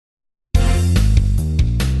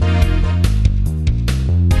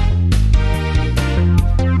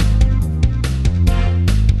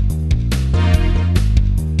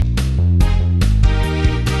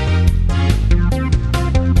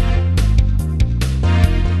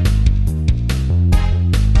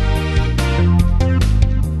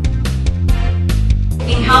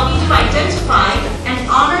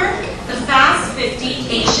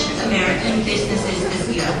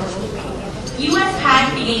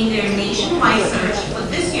nationwide search for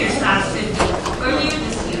this year's Fast 50 earlier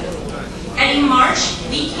this year. And in March,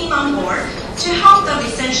 we came on board to help them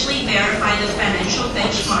essentially verify the financial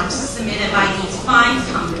benchmarks submitted by these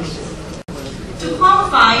 5 companies. To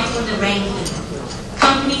qualify for the ranking,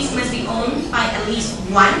 companies must be owned by at least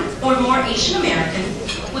 1 or more Asian Americans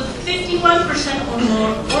with 51%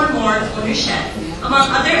 or more ownership, among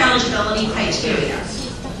other eligibility criteria.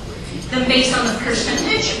 Then based on the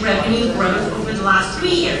percentage revenue growth over the last 3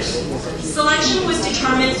 years, selection was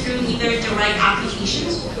determined through either direct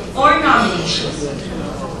applications or nominations.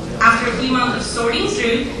 After a few months of sorting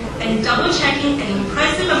through and double-checking an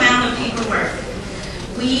impressive amount of paperwork,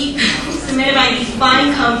 we submitted by these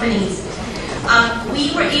 5 companies,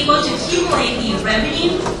 we were able to accumulate the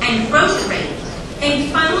revenue and growth rate, and we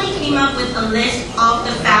finally came up with a list of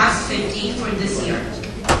the Fast 50 for this year.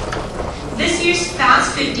 This year's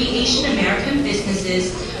Fast 50 Asian American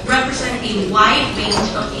businesses represent a wide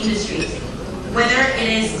range of industries, whether it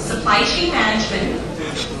is supply chain management,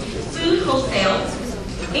 food wholesale,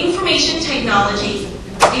 information technology,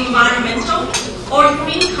 environmental, or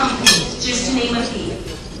green companies, just to name a few.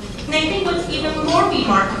 And I think what's even more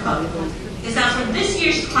remarkable is that for this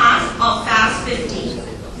year's class of Fast 50,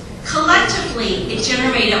 collectively, it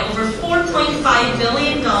generated over $4.5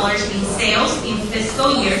 billion in sales in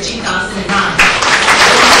fiscal year 2009.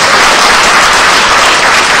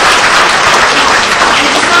 And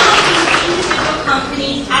some of these individual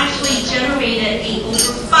companies actually generated a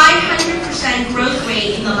over 500% growth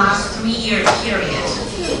rate in the last 3-year period.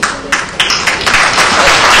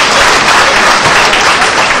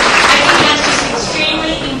 I think that's just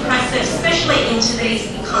extremely impressive, especially in today's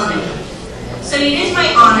economy. So it is my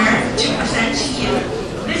honor to present to you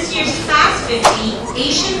this year's Fast 50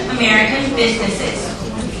 Asian American businesses.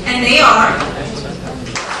 And they are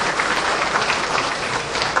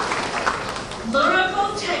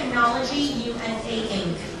LURACO Technologies USA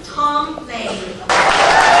Inc., Tom Lay.